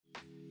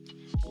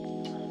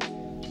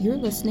You're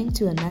listening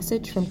to a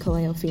message from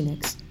Kaleo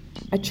Phoenix,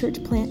 a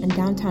church plant in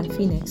downtown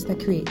Phoenix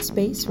that creates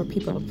space for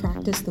people to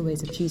practice the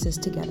ways of Jesus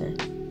together.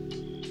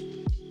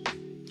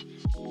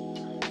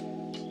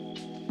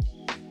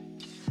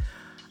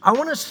 I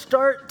want to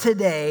start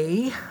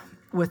today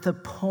with a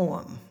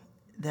poem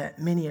that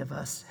many of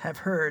us have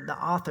heard. The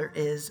author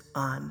is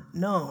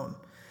unknown.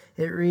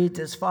 It reads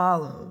as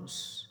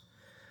follows: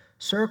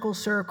 circle,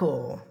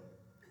 circle,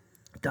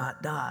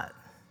 dot, dot.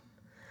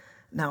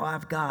 Now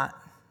I've got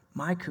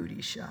my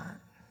cootie shot.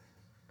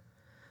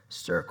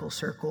 Circle,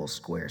 circle,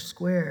 square,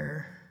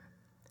 square.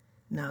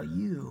 Now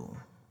you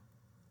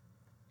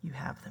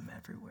have them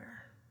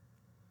everywhere.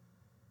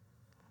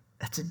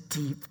 That's a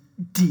deep,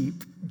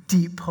 deep,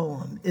 deep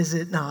poem, is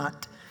it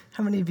not?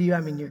 How many of you,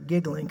 you're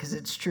giggling because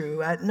it's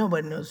true.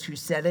 Nobody knows who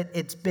said it.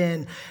 It's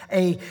been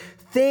a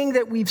thing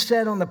that we've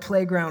said on the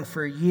playground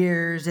for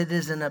years. It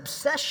is an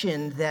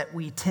obsession that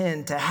we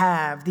tend to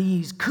have,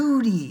 these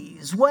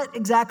cooties. What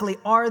exactly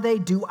are they?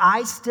 Do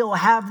I still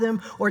have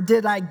them, or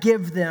did I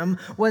give them?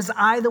 Was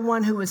I the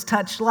one who was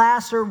touched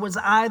last, or was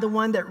I the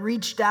one that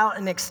reached out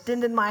and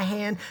extended my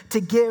hand to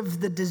give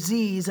the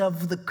disease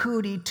of the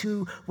cootie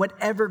to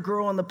whatever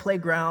girl on the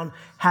playground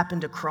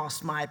happened to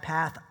cross my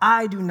path?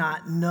 I do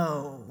not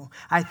know.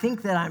 I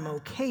think that I'm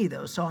okay,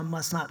 though, so I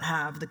must not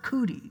have the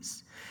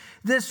cooties.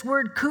 This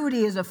word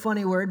cootie is a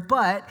funny word,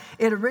 but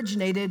it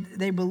originated,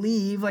 they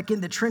believe, like in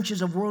the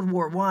trenches of World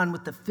War I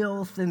with the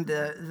filth and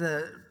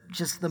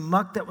the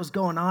muck that was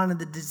going on and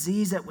the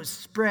disease that was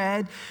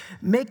spread,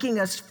 making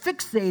us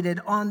fixated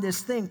on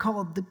this thing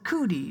called the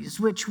cooties,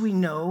 which we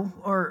know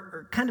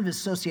are kind of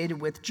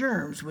associated with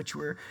germs, which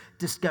were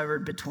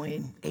discovered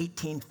between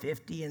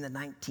 1850 and the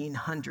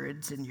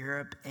 1900s in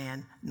Europe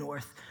and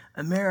North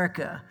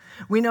America.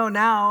 We know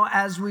now,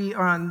 as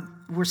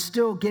we're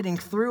still getting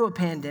through a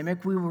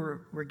pandemic,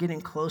 we're getting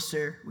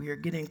closer,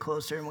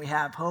 and we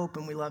have hope,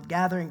 and we love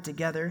gathering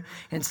together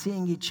and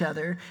seeing each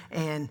other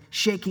and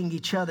shaking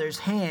each other's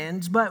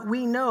hands. But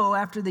we know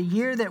after the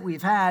year and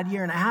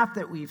a half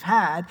that we've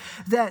had,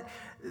 that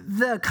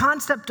the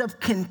concept of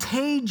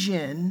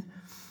contagion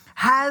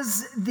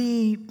has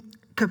the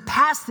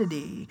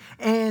capacity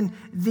and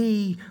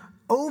the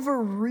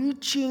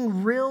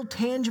overreaching real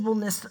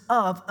tangibleness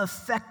of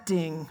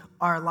affecting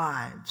our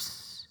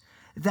lives.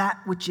 That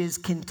which is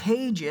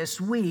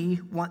contagious, we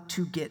want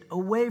to get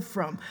away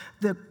from.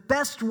 The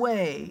best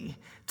way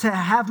to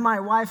have my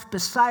wife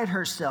beside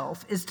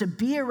herself is to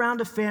be around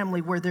a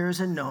family where there is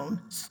a known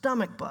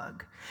stomach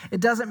bug.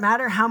 It doesn't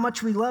matter how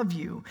much we love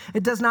you.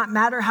 It does not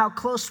matter how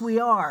close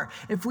we are.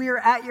 If we are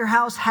at your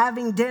house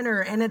having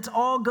dinner and it's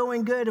all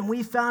going good and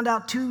we found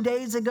out 2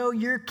 days ago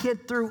your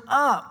kid threw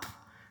up,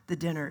 the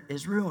dinner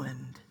is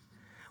ruined.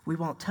 We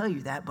won't tell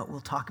you that, but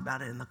we'll talk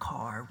about it in the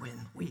car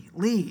when we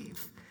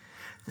leave.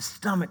 The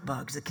stomach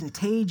bugs, the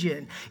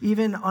contagion,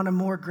 even on a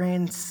more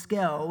grand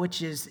scale,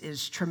 which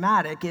is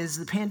traumatic, is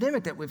the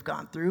pandemic that we've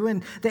gone through.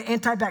 And the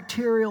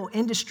antibacterial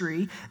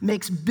industry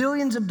makes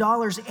billions of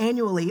dollars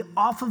annually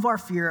off of our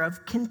fear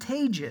of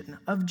contagion,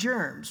 of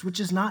germs,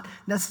 which is not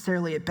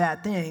necessarily a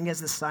bad thing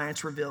as the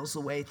science reveals the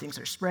way things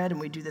are spread.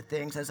 And we do the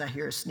things, as I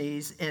hear a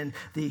sneeze in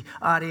the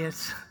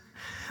audience,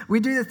 we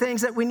do the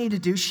things that we need to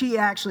do.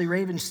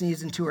 Raven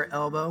sneezed into her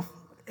elbow,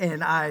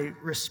 and I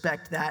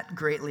respect that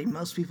greatly.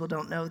 Most people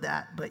don't know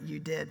that, but you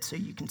did, so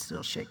you can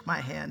still shake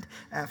my hand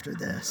after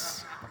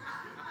this.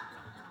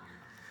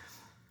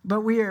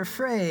 But we are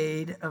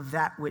afraid of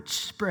that which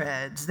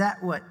spreads,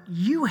 that what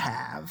you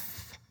have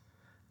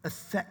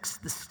affects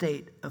the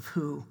state of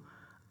who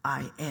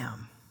I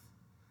am.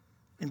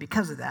 And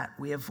because of that,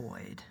 we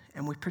avoid,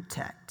 and we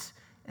protect,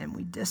 and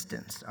we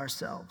distance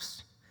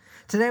ourselves.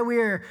 Today we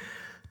are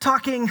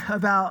talking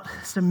about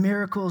some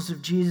miracles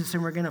of Jesus,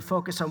 and we're going to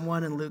focus on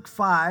one in Luke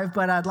 5,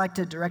 but I'd like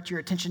to direct your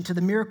attention to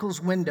the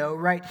miracles window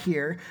right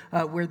here,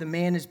 where the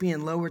man is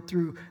being lowered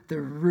through the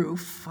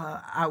roof.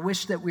 I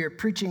wish that we were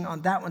preaching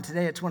on that one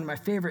today. It's one of my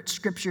favorite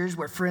scriptures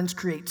where friends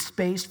create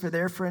space for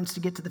their friends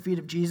to get to the feet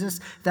of Jesus.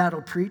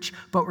 That'll preach,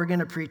 but we're going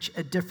to preach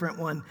a different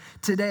one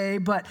today.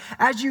 But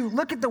as you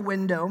look at the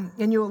window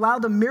and you allow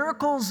the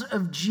miracles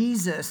of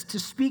Jesus to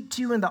speak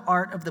to you in the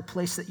art of the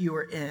place that you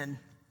are in,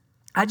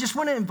 I just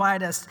want to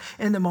invite us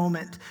in the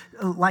moment,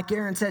 like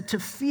Aaron said, to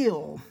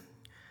feel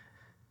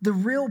the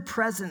real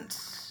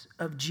presence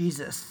of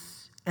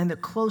Jesus and the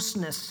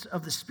closeness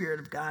of the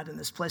Spirit of God in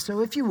this place. So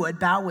if you would,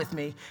 bow with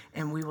me,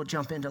 and we will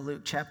jump into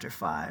Luke chapter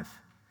 5.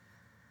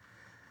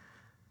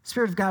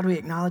 Spirit of God, we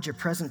acknowledge your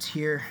presence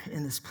here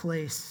in this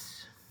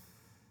place.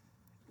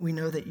 We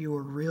know that you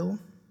are real,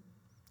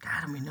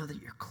 God, and we know that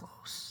you're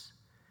close.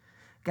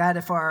 God,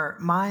 if our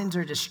minds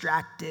are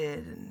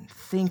distracted and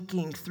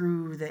thinking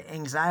through the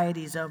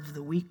anxieties of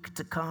the week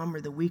to come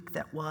or the week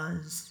that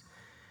was,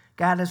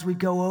 God, as we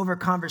go over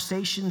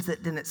conversations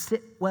that didn't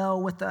sit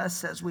well with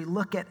us, as we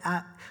look at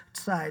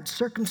outside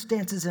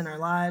circumstances in our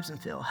lives and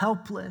feel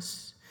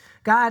helpless,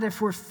 God, if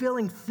we're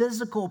feeling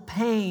physical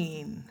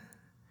pain,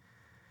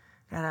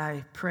 God,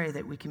 I pray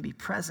that we can be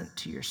present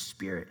to your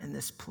Spirit in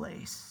this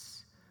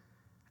place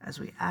as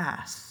we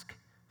ask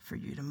for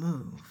you to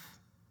move.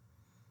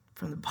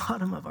 from the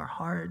bottom of our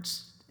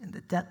hearts and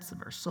the depths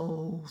of our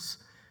souls,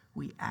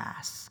 we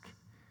ask,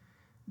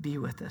 be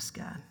with us,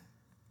 God.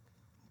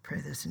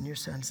 Pray this in your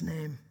Son's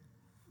name.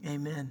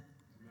 Amen.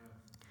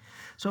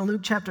 So in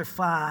Luke chapter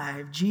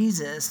 5,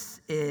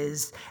 Jesus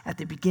is at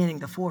the beginning,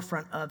 the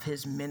forefront of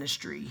his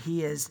ministry.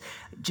 He has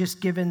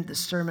just given the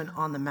Sermon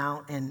on the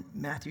Mount in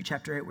Matthew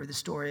chapter 8, where the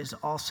story is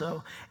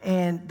also.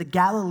 And the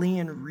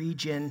Galilean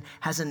region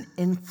has an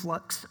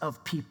influx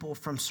of people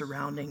from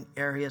surrounding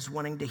areas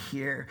wanting to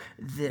hear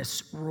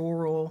this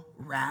rural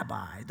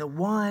rabbi, the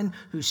one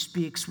who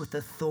speaks with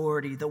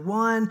authority, the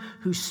one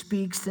who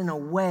speaks in a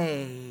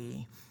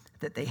way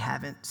that they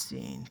haven't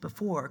seen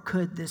before.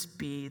 Could this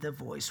be the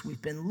voice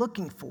we've been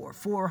looking for?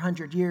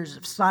 400 years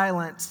of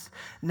silence,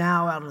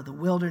 now out of the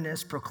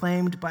wilderness,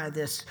 proclaimed by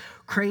this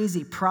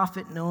crazy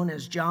prophet known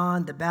as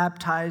John the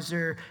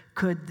Baptizer.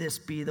 Could this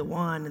be the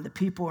one? And the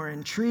people are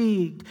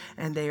intrigued,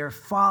 and they are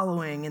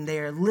following, and they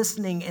are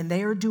listening, and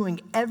they are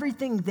doing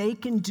everything they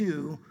can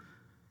do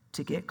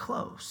to get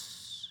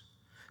close.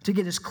 To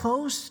get as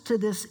close to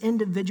this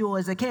individual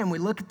as they can. We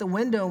look at the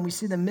window and we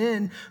see the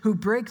men who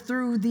break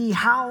through the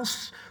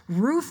house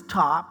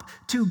rooftop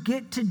to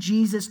get to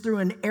Jesus through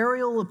an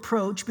aerial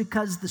approach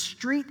because the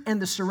street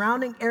and the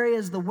surrounding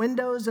areas, the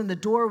windows and the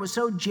door was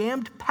so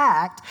jammed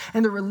packed,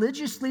 and the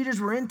religious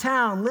leaders were in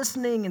town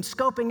listening and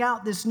scoping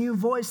out this new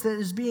voice that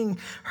is being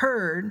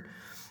heard.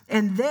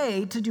 And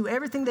they, to do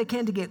everything they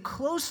can to get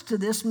close to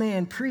this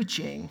man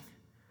preaching,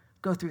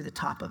 go through the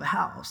top of a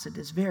house. It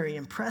is very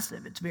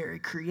impressive. It's very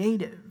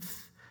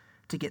creative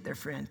to get their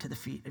friend to the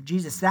feet of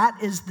Jesus.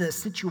 That is the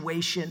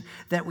situation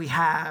that we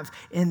have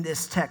in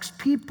this text.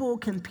 People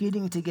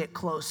competing to get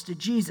close to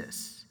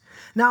Jesus.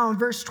 Now, in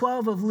verse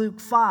 12 of Luke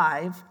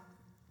 5,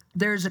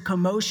 there's a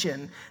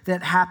commotion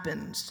that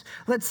happens.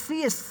 Let's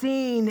see a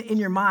scene in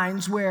your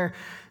minds where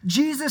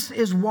Jesus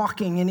is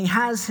walking and he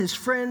has his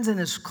friends and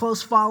his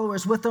close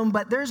followers with him,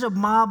 but there's a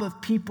mob of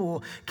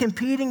people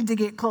competing to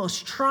get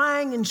close,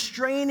 trying and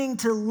straining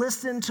to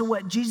listen to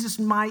what Jesus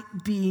might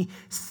be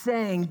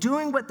saying,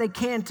 doing what they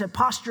can to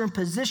posture and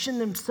position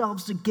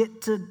themselves to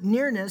get to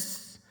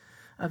nearness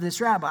of this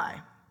rabbi.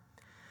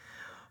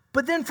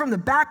 But then from the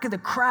back of the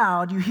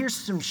crowd, you hear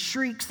some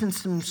shrieks and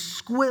some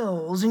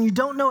squills, and you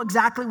don't know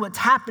exactly what's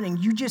happening.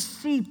 You just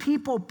see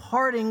people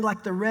parting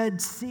like the Red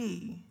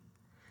Sea.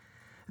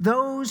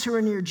 Those who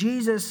are near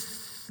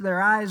Jesus,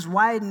 their eyes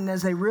widen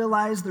as they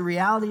realize the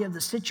reality of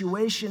the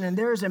situation, and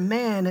there's a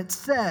man, it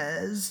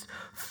says,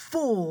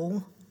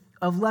 full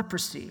of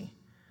leprosy,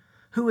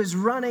 who is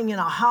running in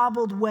a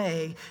hobbled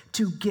way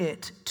to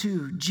get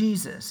to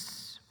Jesus.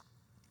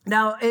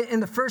 Now,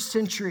 in the first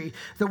century,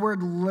 the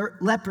word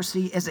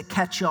leprosy is a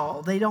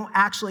catch-all. They don't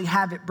actually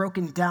have it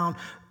broken down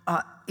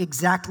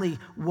exactly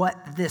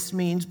what this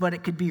means, but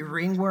it could be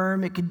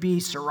ringworm, it could be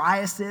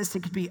psoriasis,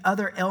 it could be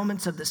other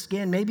ailments of the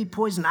skin, maybe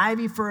poison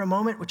ivy for a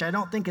moment, which I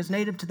don't think is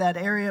native to that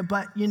area,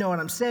 but you know what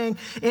I'm saying.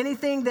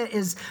 Anything that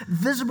is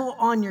visible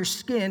on your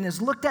skin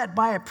is looked at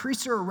by a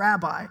priest or a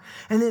rabbi,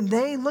 and then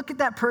they look at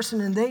that person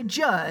and they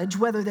judge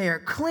whether they are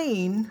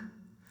clean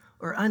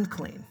or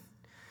unclean.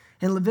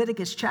 In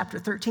Leviticus chapter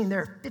 13, there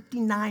are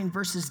 59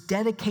 verses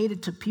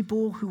dedicated to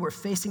people who were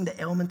facing the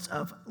ailments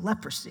of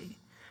leprosy.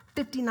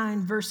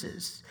 59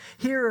 verses.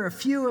 Here are a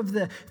few of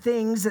the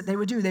things that they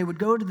would do. They would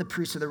go to the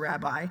priest or the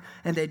rabbi,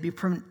 and they'd be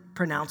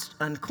pronounced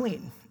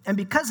unclean. And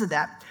because of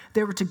that,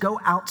 they were to go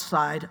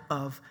outside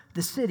of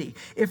the city.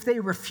 If they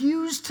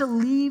refused to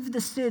leave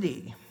the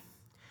city,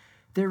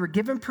 they were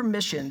given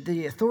permission,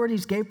 the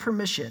authorities gave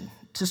permission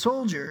to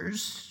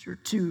soldiers or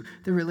to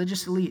the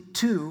religious elite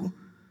to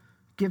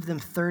give them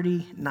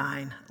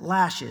 39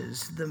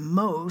 lashes, the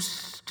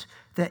most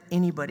that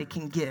anybody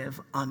can give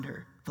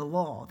under the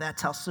law.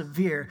 That's how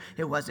severe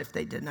it was if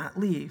they did not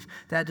leave.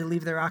 They had to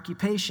leave their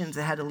occupations.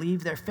 They had to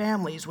leave their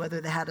families,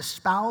 whether they had a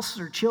spouse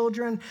or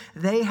children.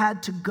 They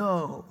had to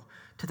go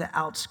to the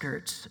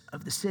outskirts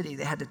of the city.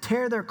 They had to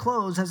tear their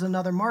clothes as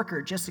another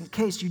marker, just in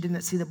case you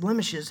didn't see the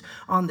blemishes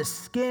on the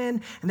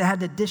skin, and they had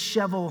to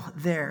dishevel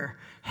their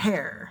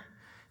hair.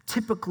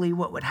 Typically,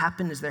 what would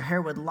happen is their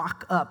hair would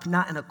lock up,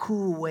 not in a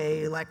cool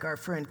way like our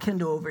friend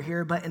Kendall over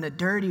here, but in a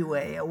dirty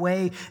way, a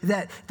way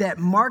that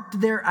marked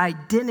their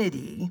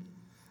identity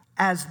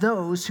as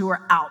those who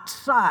are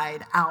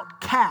outside,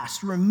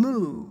 outcast,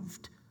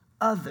 removed,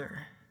 other.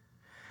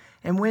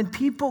 And when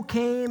people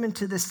came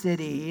into the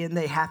city and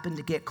they happened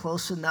to get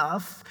close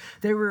enough,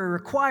 they were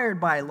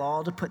required by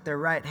law to put their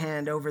right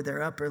hand over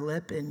their upper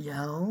lip and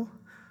yell,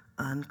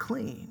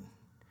 "Unclean."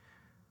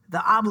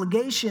 The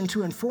obligation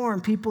to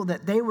inform people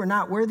that they were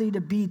not worthy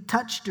to be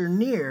touched or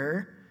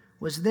near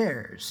was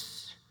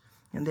theirs.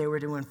 And they were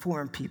to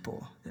inform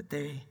people that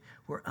they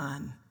were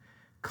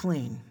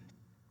unclean.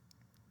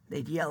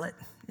 They'd yell it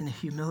in a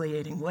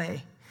humiliating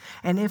way.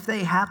 And if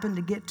they happened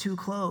to get too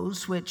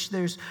close, which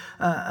there's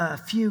a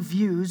few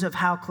views of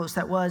how close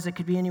that was, it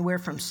could be anywhere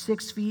from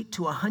 6 feet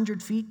to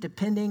 100 feet,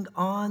 depending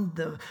on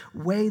the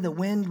way the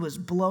wind was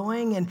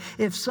blowing. And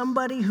if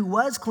somebody who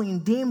was clean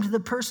deemed the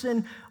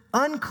person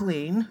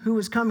unclean who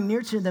was coming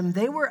near to them,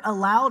 they were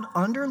allowed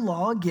under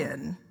law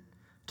again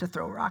to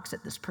throw rocks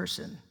at this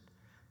person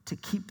to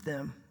keep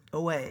them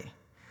away.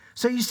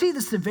 So you see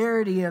the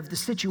severity of the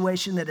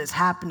situation that is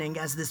happening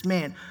as this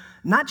man,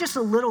 not just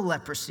a little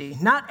leprosy,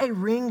 not a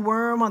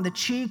ringworm on the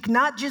cheek,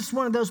 not just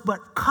one of those,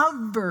 but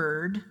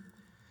covered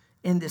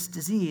in this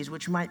disease,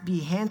 which might be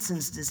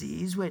Hansen's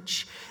disease,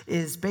 which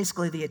is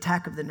basically the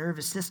attack of the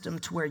nervous system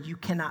to where you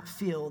cannot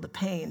feel the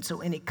pain.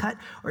 So any cut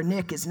or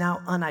nick is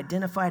now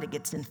unidentified. It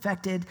gets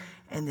infected,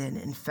 and then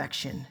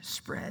infection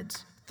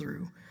spreads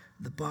through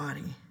the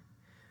body.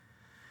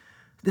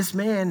 This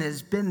man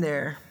has been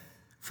there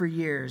for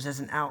years as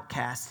an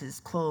outcast, his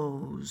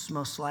clothes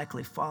most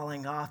likely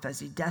falling off as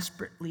he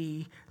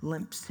desperately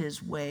limps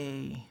his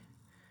way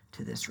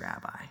to this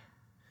rabbi,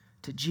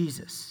 to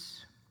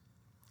Jesus.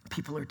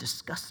 People are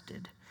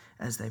disgusted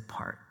as they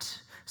part.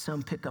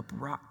 Some pick up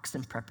rocks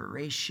in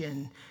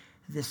preparation.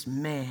 This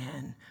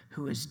man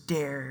who has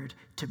dared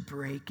to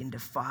break and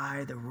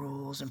defy the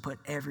rules and put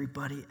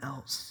everybody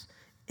else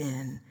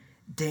in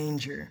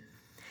danger.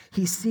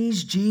 He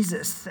sees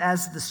Jesus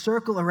as the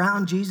circle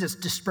around Jesus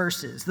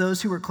disperses.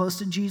 Those who were close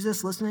to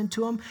Jesus, listening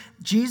to him,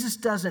 Jesus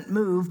doesn't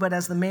move, but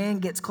as the man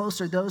gets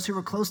closer, those who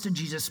were close to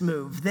Jesus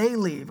move. They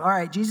leave. All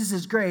right, Jesus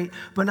is great,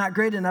 but not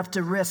great enough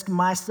to risk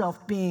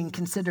myself being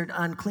considered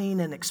unclean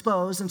and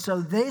exposed. And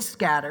so they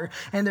scatter,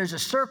 and there's a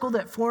circle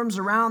that forms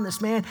around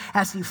this man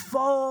as he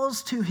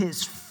falls to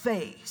his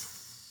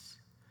face,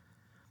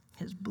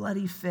 his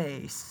bloody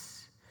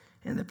face,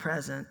 in the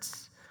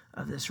presence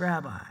of this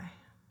rabbi.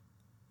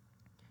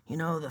 You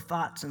know, the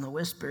thoughts and the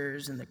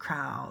whispers in the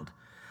crowd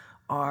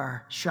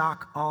are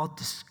shock, awe,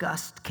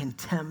 disgust,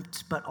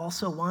 contempt, but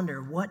also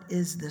wonder, what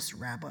is this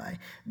rabbi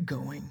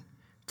going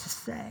to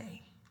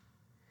say?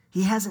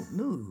 He hasn't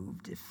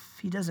moved. If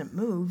he doesn't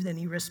move, then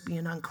he risks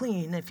being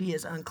unclean. If he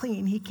is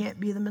unclean, he can't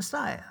be the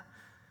Messiah.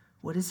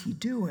 What is he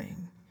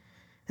doing?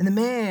 And the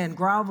man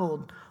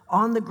groveled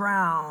on the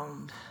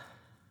ground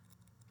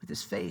with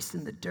his face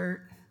in the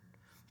dirt,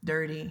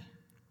 dirty,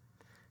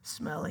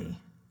 smelly,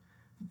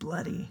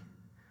 bloody,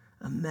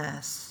 a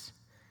mess.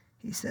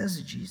 He says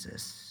to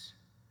Jesus,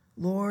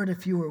 Lord,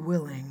 if you are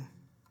willing,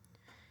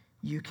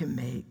 you can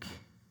make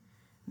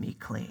me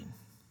clean.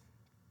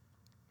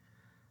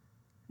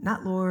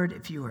 Not, Lord,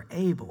 if you are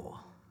able.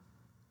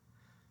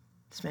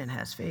 This man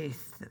has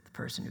faith that the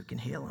person who can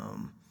heal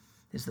him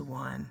is the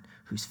one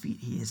whose feet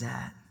he is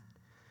at.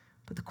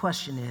 But the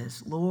question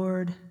is,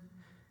 Lord,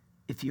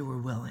 if you were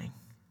willing.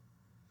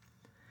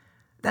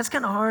 That's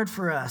kind of hard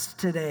for us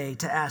today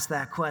to ask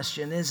that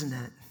question, isn't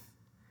it?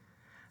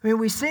 I mean,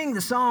 we sing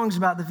the songs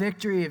about the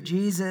victory of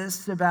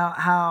Jesus, about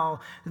how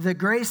the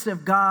grace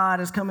of God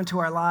has come into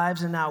our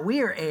lives, and now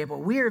we are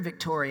able, we are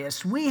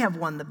victorious, we have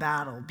won the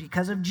battle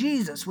because of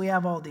Jesus. We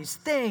have all these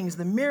things,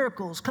 the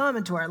miracles come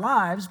into our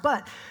lives,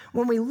 but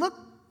when we look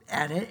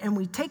at it and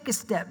we take a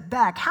step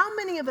back, how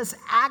many of us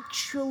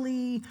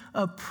actually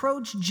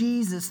approach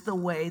Jesus the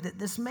way that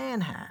this man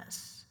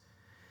has?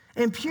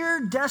 In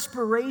pure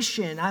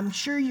desperation, I'm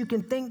sure you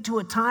can think to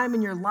a time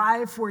in your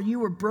life where you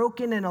were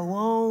broken and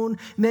alone,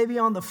 maybe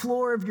on the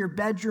floor of your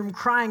bedroom,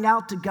 crying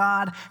out to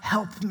God,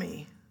 help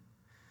me.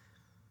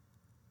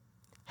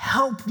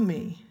 Help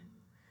me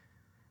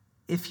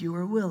if you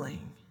are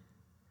willing.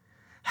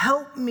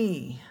 Help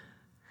me.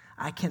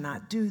 I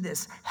cannot do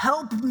this.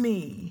 Help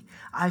me.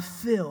 I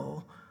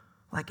feel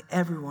like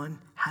everyone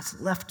has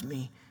left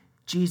me.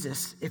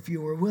 Jesus, if you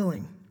were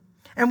willing.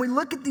 And we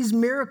look at these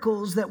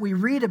miracles that we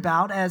read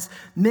about as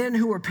men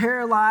who are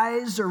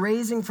paralyzed or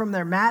raising from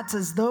their mats,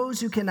 as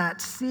those who cannot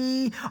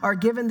see are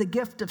given the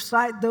gift of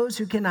sight, those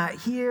who cannot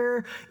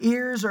hear,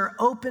 ears are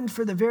opened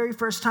for the very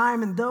first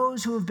time, and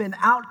those who have been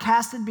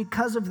outcasted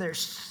because of their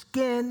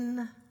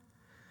skin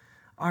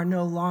are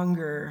no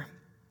longer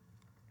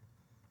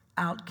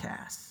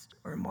outcast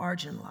or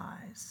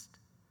marginalized,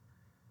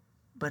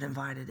 but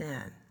invited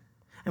in.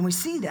 And we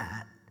see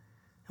that.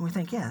 And we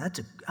think, yeah,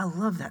 I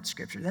love that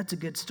scripture. That's a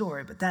good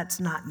story, but that's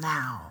not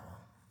now.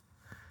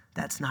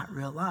 That's not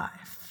real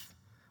life.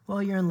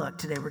 Well, you're in luck.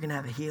 Today we're going to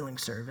have a healing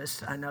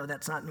service. I know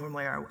that's not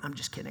normally I'm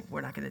just kidding.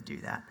 We're not going to do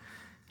that.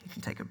 You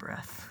can take a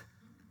breath.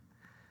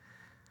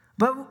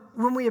 But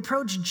when we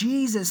approach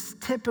Jesus,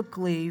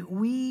 typically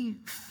we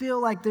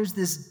feel like there's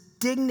this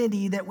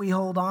dignity that we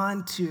hold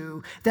on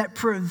to that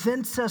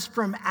prevents us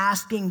from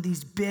asking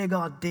these big,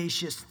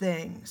 audacious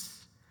things.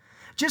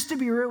 Just to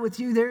be real with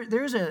you,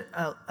 there's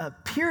a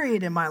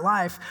period in my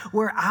life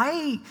where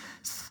I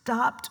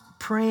stopped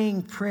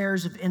praying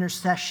prayers of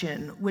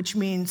intercession, which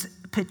means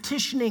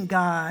petitioning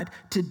God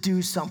to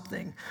do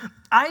something.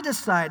 I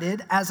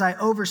decided, as I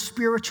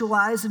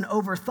over-spiritualized and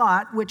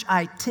overthought, which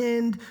I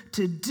tend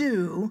to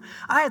do,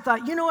 I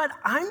thought, you know what,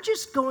 I'm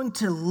just going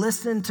to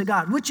listen to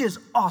God, which is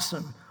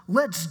awesome.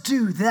 Let's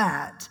do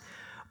that.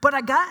 But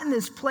I got in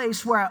this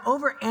place where I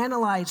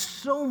overanalyzed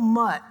so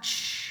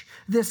much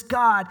this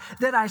God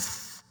that I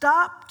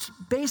stopped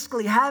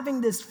basically having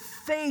this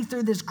faith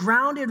or this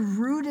grounded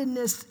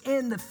rootedness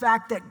in the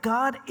fact that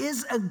God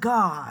is a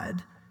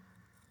God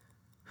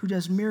who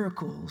does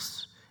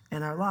miracles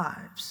in our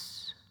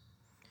lives.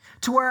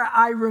 To where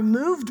I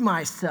removed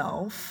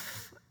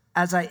myself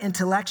as I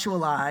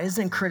intellectualized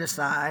and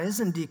criticized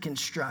and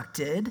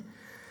deconstructed,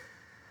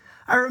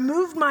 I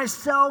removed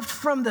myself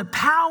from the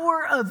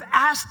power of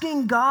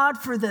asking God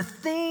for the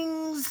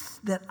things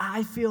that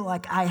I feel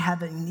like I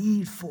have a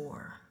need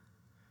for,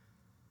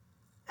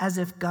 as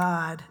if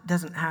God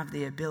doesn't have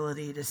the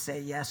ability to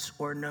say yes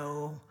or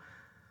no,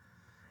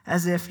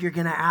 as if you're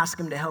going to ask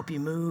him to help you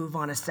move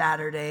on a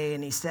Saturday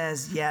and he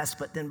says yes,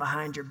 but then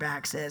behind your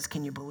back says,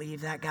 can you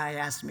believe that guy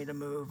asked me to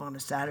move on a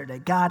Saturday?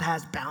 God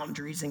has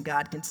boundaries and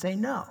God can say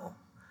no.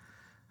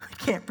 We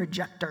can't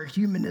project our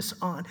humanness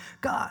on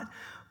God.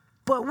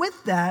 But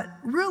with that,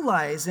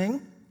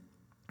 realizing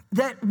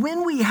that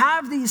when we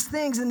have these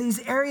things in these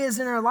areas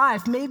in our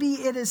life, maybe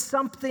it is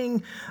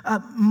something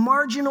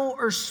marginal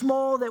or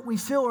small that we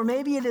feel, or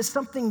maybe it is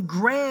something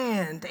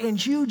grand and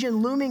huge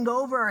and looming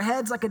over our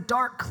heads like a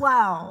dark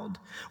cloud.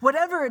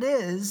 Whatever it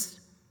is,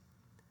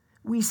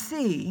 we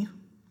see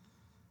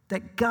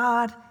that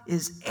God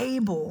is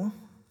able,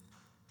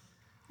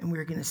 and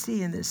we're going to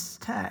see in this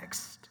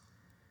text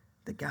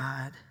that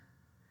God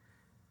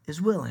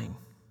is willing.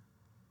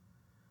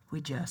 We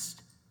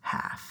just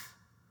have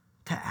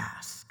to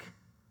ask.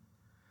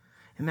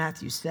 In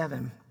Matthew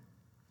 7,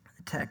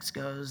 the text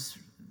goes,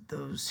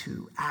 those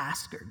who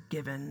ask are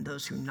given,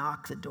 those who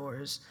knock, the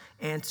doors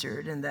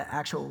answered. And the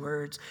actual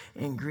words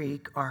in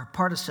Greek are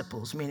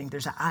participles, meaning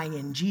there's an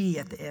ing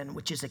at the end,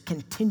 which is a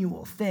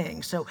continual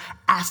thing. So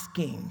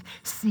asking,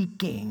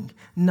 seeking,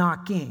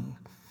 knocking.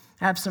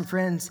 I have some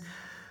friends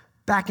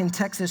back in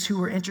Texas who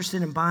were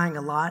interested in buying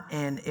a lot,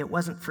 and it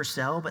wasn't for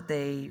sale, but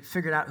they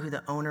figured out who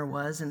the owner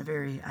was in a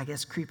very,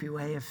 creepy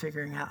way of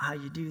figuring out how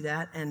you do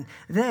that. And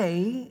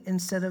they,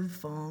 instead of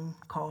phone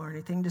call or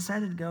anything,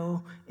 decided to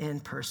go in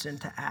person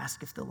to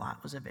ask if the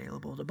lot was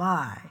available to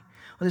buy.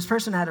 Well, this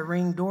person had a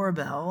Ring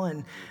doorbell,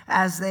 and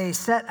as they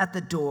sat at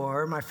the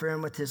door, my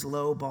friend with his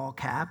low ball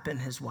cap and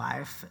his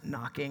wife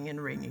knocking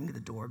and ringing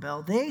the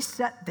doorbell, they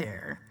sat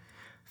there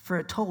for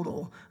a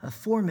total of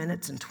 4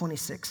 minutes and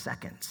 26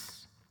 seconds.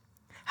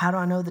 How do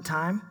I know the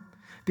time?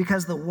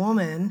 Because the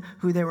woman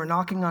who they were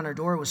knocking on her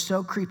door was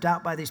so creeped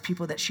out by these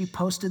people that she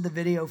posted the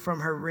video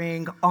from her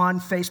Ring on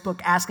Facebook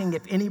asking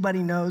if anybody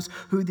knows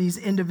who these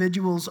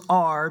individuals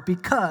are,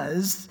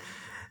 because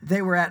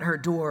they were at her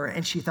door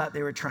and she thought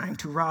they were trying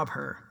to rob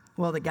her.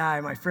 Well, the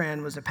guy, my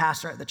friend, was a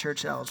pastor at the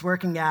church that I was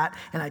working at,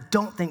 and I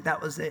don't think that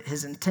was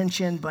his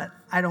intention, but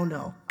I don't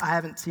know. I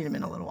haven't seen him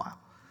in a little while.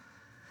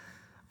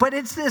 But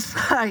it's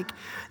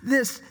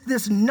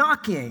this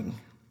knocking,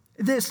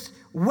 this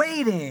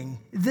waiting,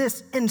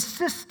 this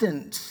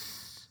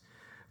insistence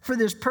for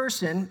this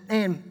person.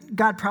 And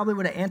God probably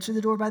would have answered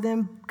the door by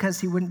then because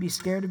he wouldn't be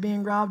scared of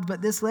being robbed.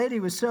 But this lady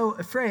was so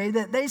afraid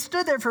that they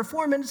stood there for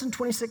 4 minutes and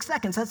 26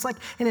 seconds. That's like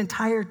an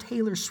entire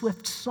Taylor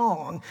Swift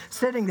song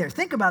sitting there.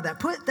 Think about that.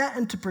 Put that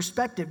into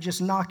perspective,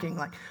 just knocking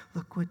like,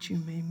 look what you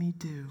made me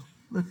do.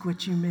 Look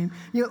what you made.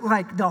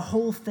 Like the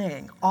whole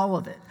thing, all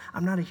of it.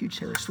 I'm not a huge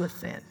Taylor Swift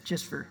fan,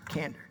 just for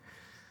candor.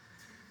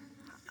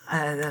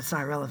 That's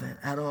not relevant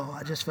at all.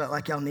 I just felt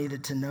like y'all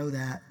needed to know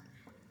that.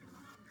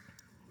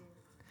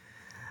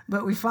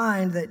 But we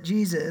find that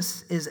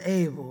Jesus is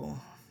able.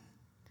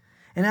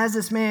 And as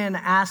this man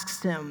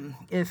asks him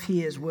if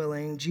he is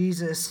willing,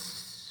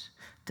 Jesus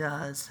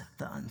does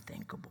the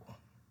unthinkable.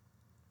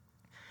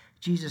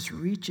 Jesus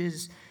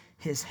reaches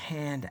his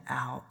hand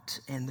out,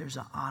 and there's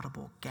an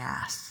audible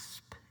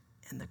gasp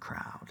in the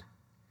crowd.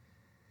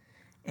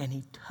 And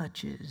he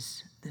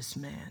touches this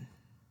man.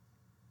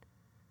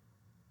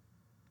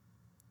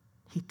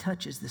 He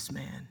touches this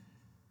man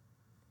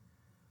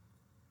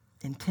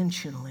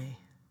intentionally,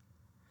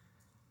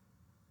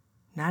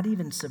 not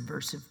even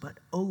subversive, but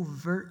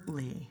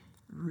overtly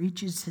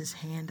reaches his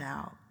hand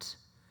out,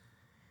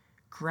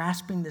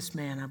 grasping this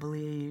man, I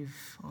believe,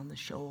 on the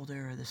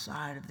shoulder or the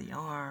side of the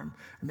arm,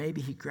 or maybe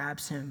he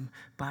grabs him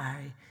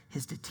by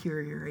his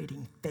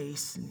deteriorating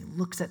face and he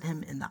looks at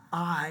him in the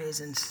eyes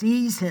and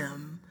sees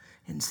him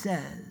and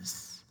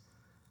says,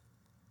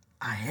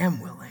 I am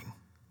willing.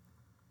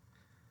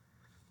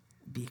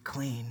 Be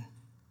clean.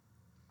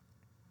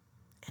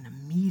 And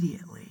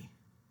immediately,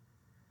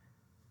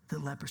 the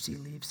leprosy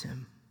leaves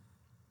him.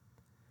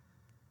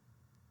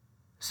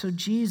 So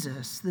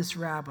Jesus, this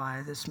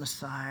rabbi, this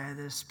Messiah,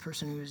 this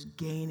person who is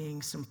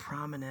gaining some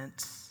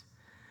prominence,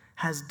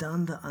 has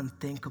done the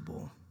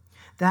unthinkable.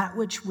 That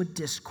which would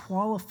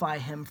disqualify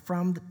him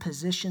from the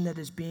position that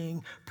is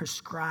being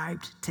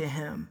prescribed to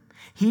him.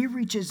 He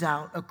reaches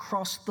out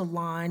across the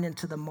line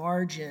into the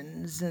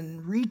margins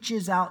and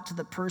reaches out to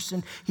the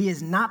person he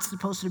is not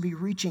supposed to be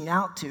reaching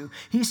out to.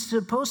 He's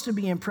supposed to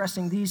be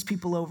impressing these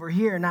people over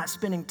here, not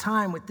spending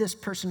time with this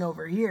person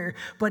over here.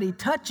 But he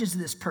touches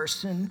this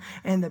person,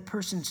 and the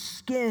person's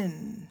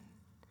skin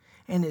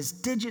and his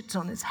digits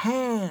on his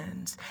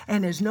hands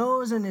and his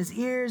nose and his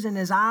ears and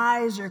his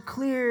eyes are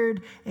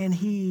cleared, and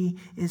he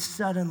is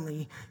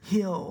suddenly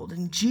healed.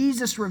 And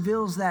Jesus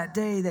reveals that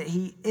day that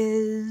he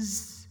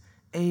is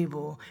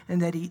able,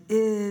 and that he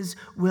is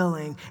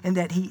willing, and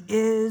that he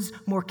is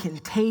more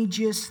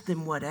contagious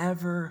than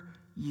whatever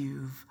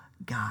you've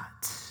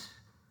got.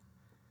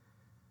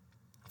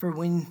 For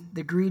when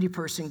the greedy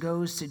person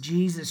goes to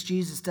Jesus,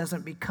 Jesus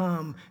doesn't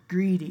become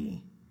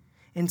greedy.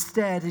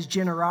 Instead, his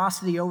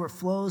generosity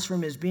overflows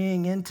from his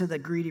being into the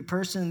greedy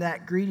person.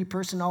 That greedy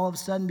person all of a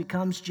sudden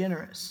becomes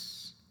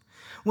generous.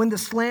 When the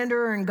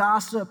slanderer and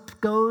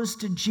gossip goes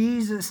to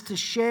Jesus to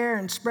share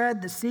and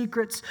spread the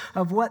secrets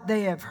of what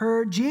they have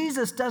heard,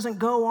 Jesus doesn't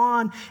go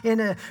on in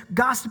a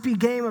gossipy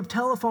game of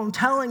telephone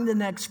telling the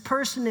next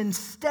person.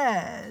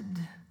 Instead,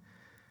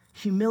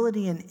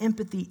 humility and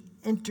empathy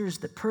enters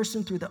the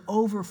person through the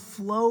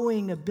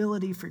overflowing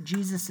ability for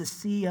Jesus to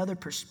see other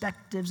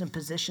perspectives and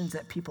positions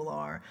that people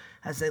are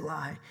as they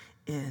lie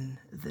in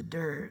the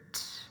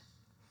dirt.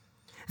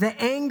 The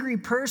angry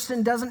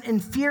person doesn't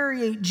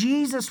infuriate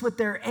Jesus with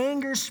their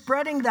anger,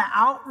 spreading the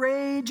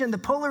outrage and the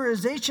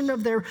polarization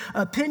of their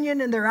opinion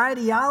and their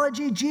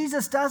ideology.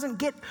 Jesus doesn't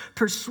get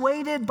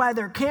persuaded by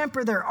their camp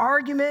or their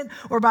argument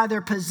or by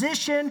their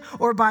position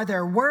or by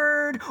their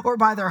word or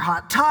by their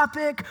hot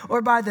topic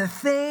or by the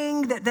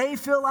thing that they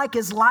feel like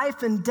is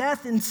life and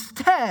death.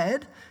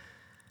 Instead,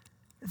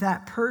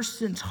 that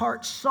person's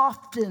heart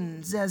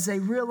softens as they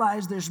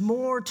realize there's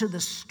more to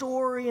the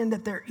story and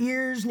that their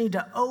ears need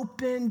to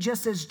open,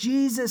 just as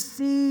Jesus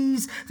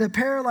sees the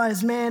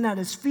paralyzed man at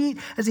his feet,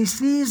 as he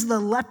sees the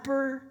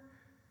leper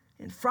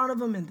in front of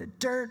him in the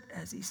dirt,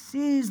 as he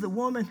sees the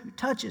woman who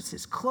touches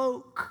his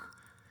cloak,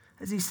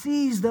 as he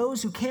sees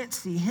those who can't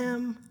see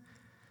him,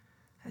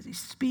 as he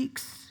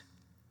speaks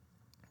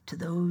to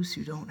those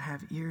who don't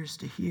have ears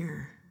to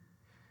hear.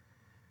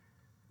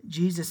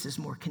 Jesus is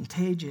more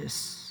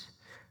contagious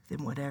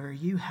than whatever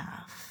you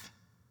have.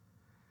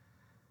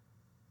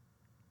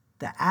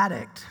 The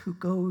addict who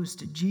goes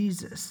to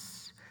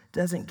Jesus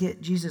doesn't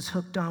get Jesus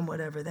hooked on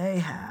whatever they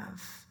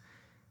have.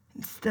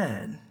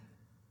 Instead,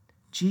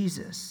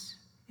 Jesus,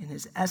 in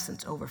his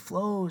essence,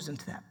 overflows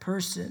into that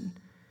person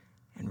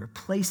and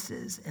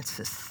replaces and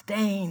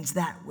sustains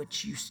that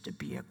which used to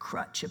be a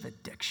crutch of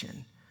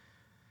addiction.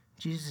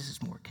 Jesus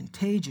is more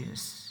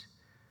contagious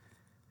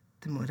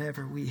than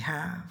whatever we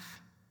have.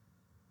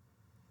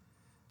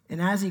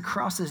 And as he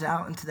crosses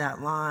out into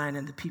that line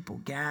and the people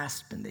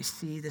gasp and they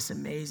see this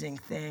amazing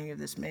thing of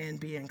this man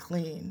being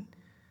clean,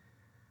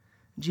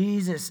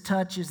 Jesus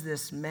touches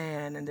this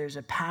man, and there's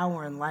a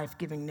power and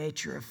life-giving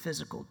nature of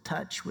physical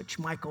touch, which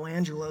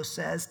Michelangelo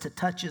says to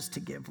touch is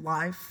to give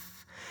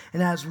life.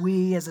 And as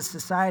we as a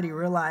society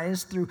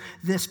realize through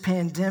this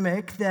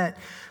pandemic that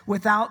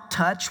without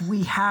touch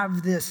we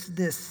have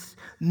this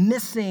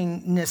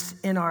missingness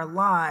in our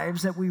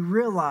lives that we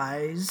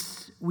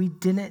realize we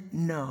didn't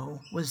know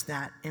was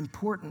that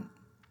important.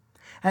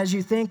 As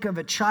you think of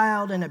a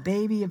child and a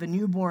baby, of a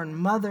newborn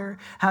mother,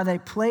 how they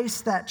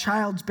place that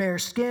child's bare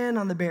skin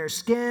on the bare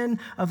skin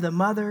of the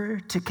mother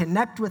to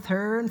connect with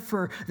her and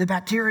for the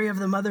bacteria of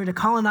the mother to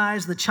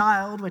colonize the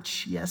child,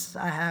 which, yes,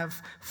 I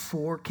have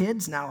 4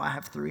 kids now. I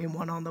have 3 and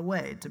 1 on the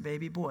way. It's a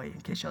baby boy,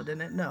 in case y'all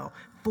didn't know.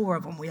 4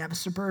 of them. We have a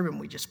Suburban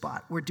we just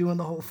bought. We're doing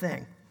the whole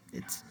thing.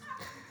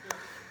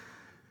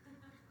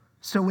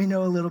 So we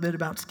know a little bit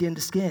about skin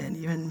to skin.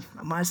 Even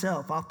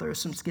myself, I'll throw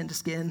some skin to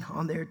skin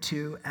on there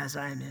too as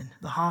I'm in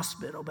the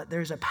hospital. But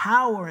there's a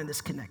power in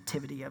this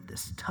connectivity of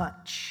this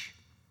touch.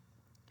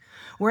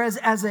 Whereas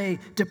as a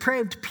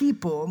depraved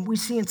people, we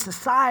see in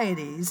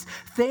societies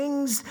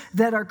things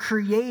that are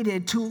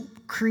created to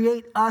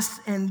create us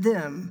and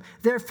them.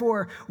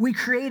 Therefore, we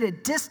create a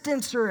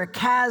distance or a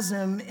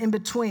chasm in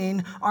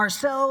between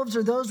ourselves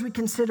or those we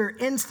consider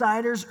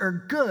insiders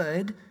or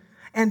good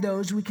and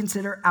those we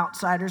consider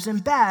outsiders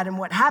and bad. And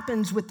what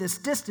happens with this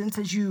distance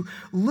is you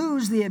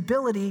lose the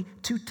ability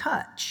to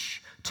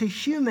touch, to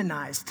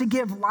humanize, to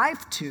give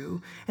life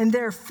to, and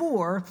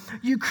therefore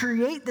you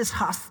create this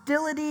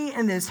hostility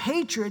and this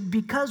hatred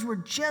because we're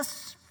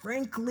just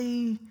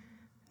frankly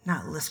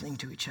not listening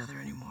to each other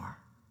anymore.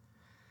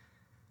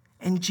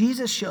 And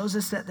Jesus shows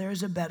us that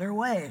there's a better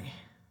way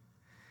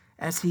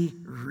as he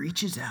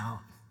reaches out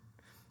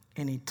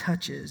and he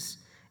touches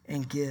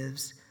and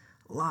gives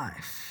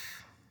life.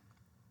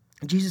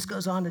 Jesus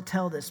goes on to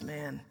tell this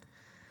man,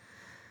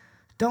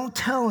 don't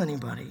tell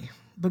anybody,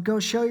 but go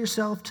show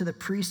yourself to the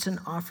priest and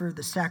offer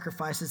the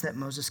sacrifices that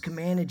Moses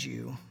commanded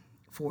you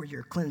for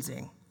your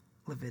cleansing.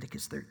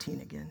 Leviticus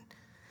 13 again.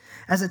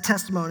 As a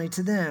testimony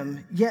to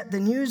them. Yet the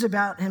news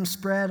about him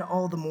spread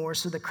all the more,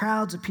 so the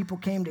crowds of people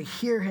came to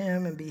hear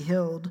him and be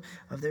healed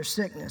of their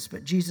sickness.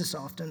 But Jesus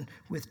often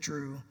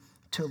withdrew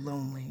to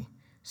lonely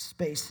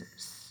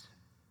spaces.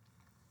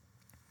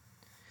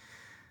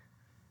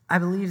 I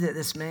believe that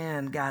this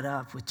man got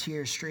up with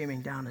tears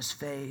streaming down his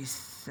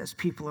face as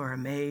people are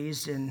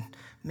amazed and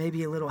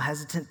maybe a little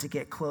hesitant to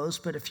get close,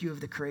 but a few of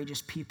the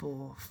courageous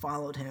people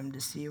followed him to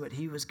see what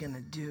he was going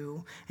to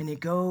do. And he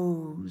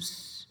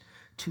goes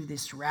to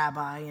this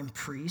rabbi and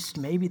priest,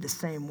 maybe the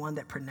same one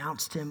that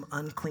pronounced him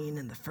unclean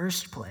in the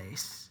first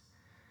place,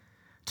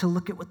 to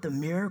look at what the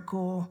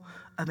miracle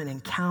of an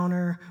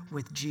encounter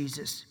with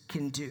Jesus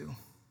can do,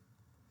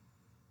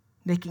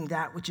 making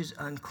that which is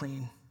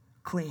unclean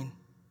clean.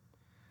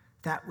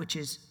 That which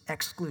is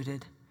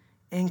excluded,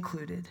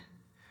 included.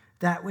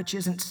 That which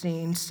isn't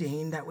seen,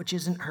 seen. That which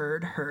isn't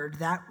heard, heard.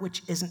 That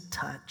which isn't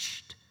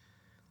touched,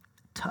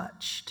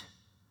 touched.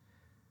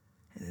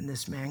 And then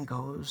this man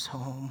goes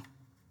home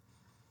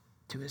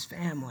to his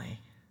family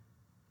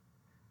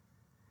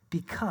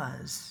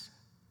because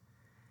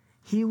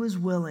he was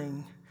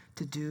willing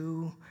to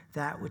do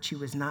that which he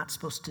was not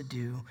supposed to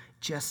do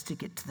just to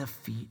get to the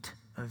feet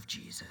of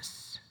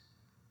Jesus.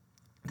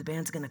 The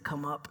band's going to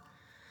come up,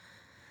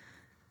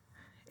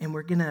 and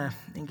we're going to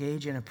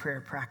engage in a prayer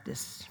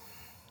practice.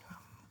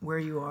 Where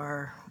you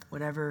are,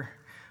 whatever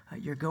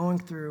you're going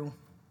through.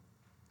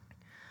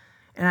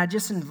 And I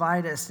just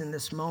invite us in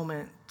this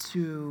moment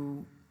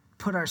to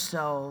put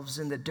ourselves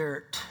in the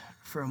dirt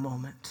for a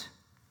moment.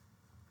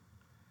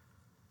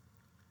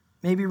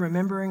 Maybe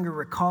remembering or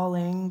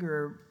recalling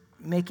or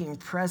making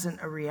present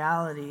a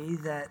reality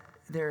that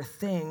there are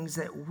things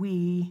that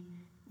we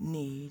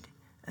need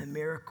a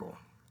miracle.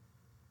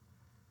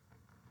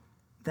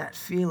 That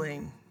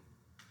feeling,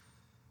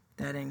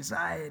 that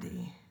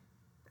anxiety,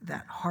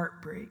 that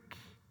heartbreak,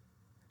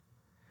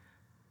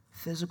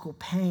 physical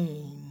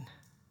pain,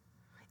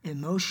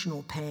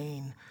 emotional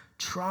pain,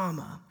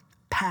 trauma,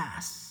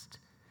 past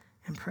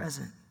and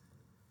present.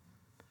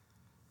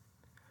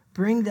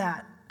 Bring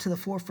that to the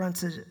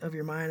forefront of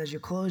your mind as you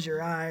close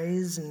your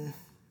eyes and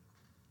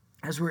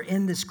as we're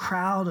in this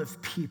crowd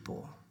of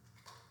people.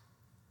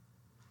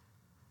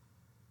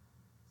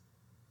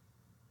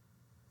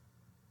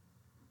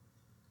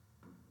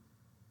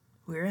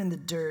 We're in the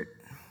dirt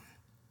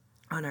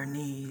on our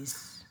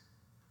knees,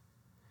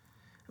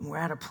 and we're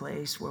at a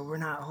place where we're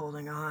not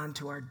holding on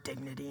to our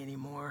dignity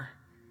anymore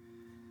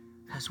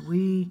because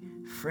we,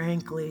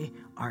 frankly,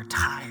 are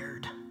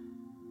tired.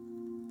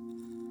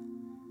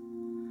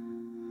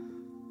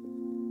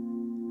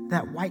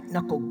 That white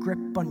knuckle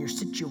grip on your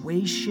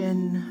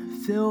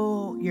situation,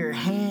 feel your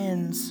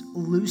hands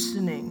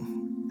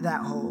loosening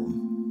that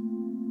hold.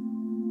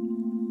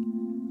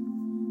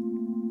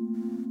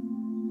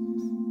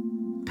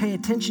 Pay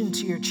attention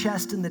to your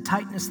chest and the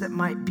tightness that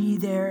might be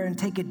there, and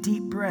take a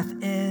deep breath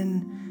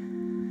in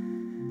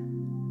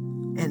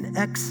and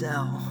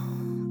exhale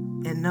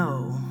and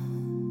know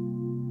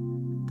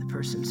the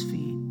person's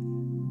feet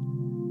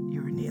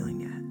you were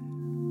kneeling at.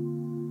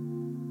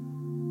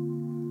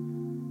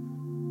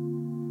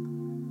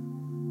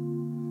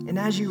 And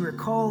as you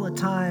recall a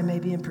time,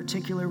 maybe in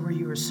particular, where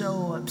you were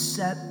so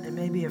upset and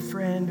maybe a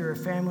friend or a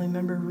family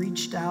member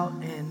reached out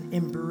and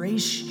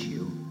embraced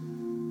you,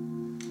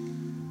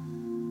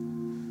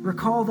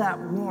 recall that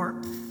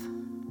warmth.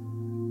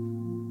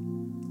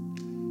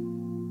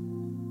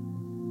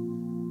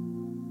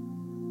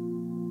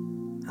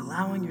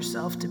 Allowing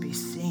yourself to be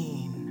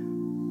seen.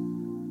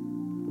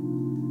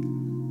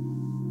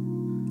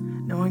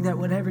 Knowing that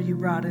whatever you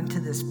brought into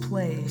this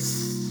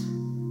place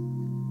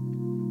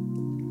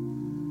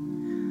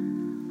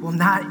will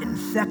not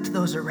infect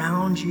those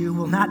around you,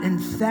 will not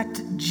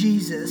infect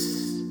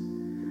Jesus,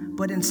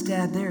 but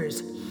instead there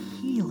is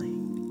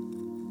healing,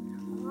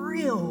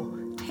 real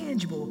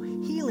tangible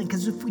healing,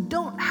 because if we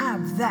don't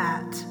have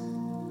that,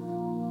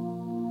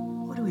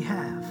 what do we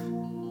have?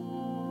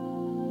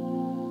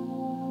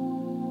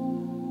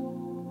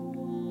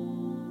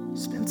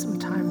 Spend some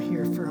time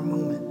here for a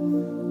moment.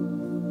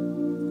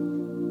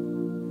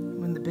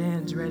 When the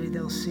band's ready,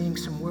 they'll sing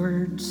some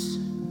words.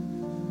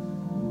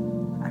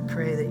 I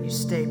pray that you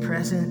stay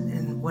present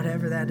in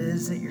whatever that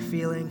is that you're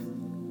feeling,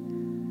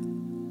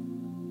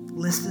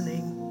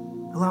 listening,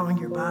 allowing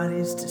your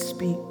bodies to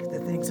speak the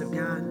things of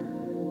God.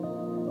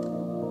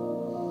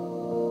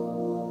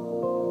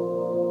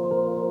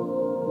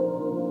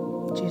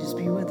 Jesus,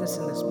 be with us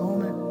in this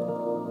moment.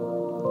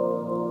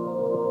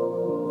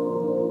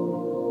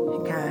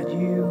 And God,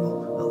 you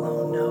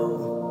alone know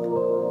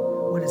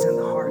what is in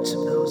the hearts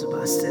of those of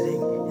us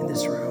sitting in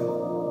this room.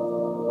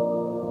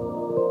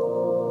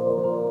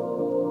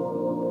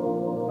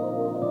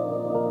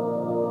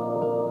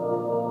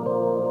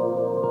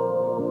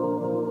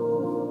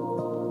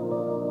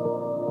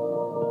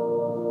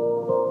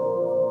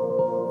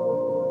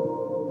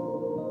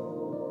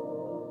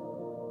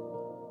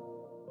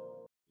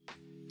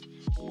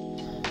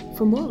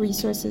 For more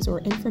resources or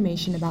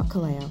information about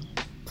Kaleo,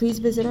 please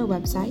visit our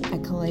website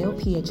at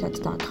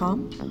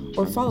kaleophx.com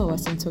or follow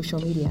us on social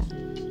media.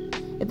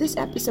 If this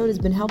episode has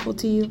been helpful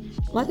to you,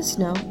 let us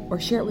know or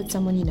share it with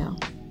someone you know.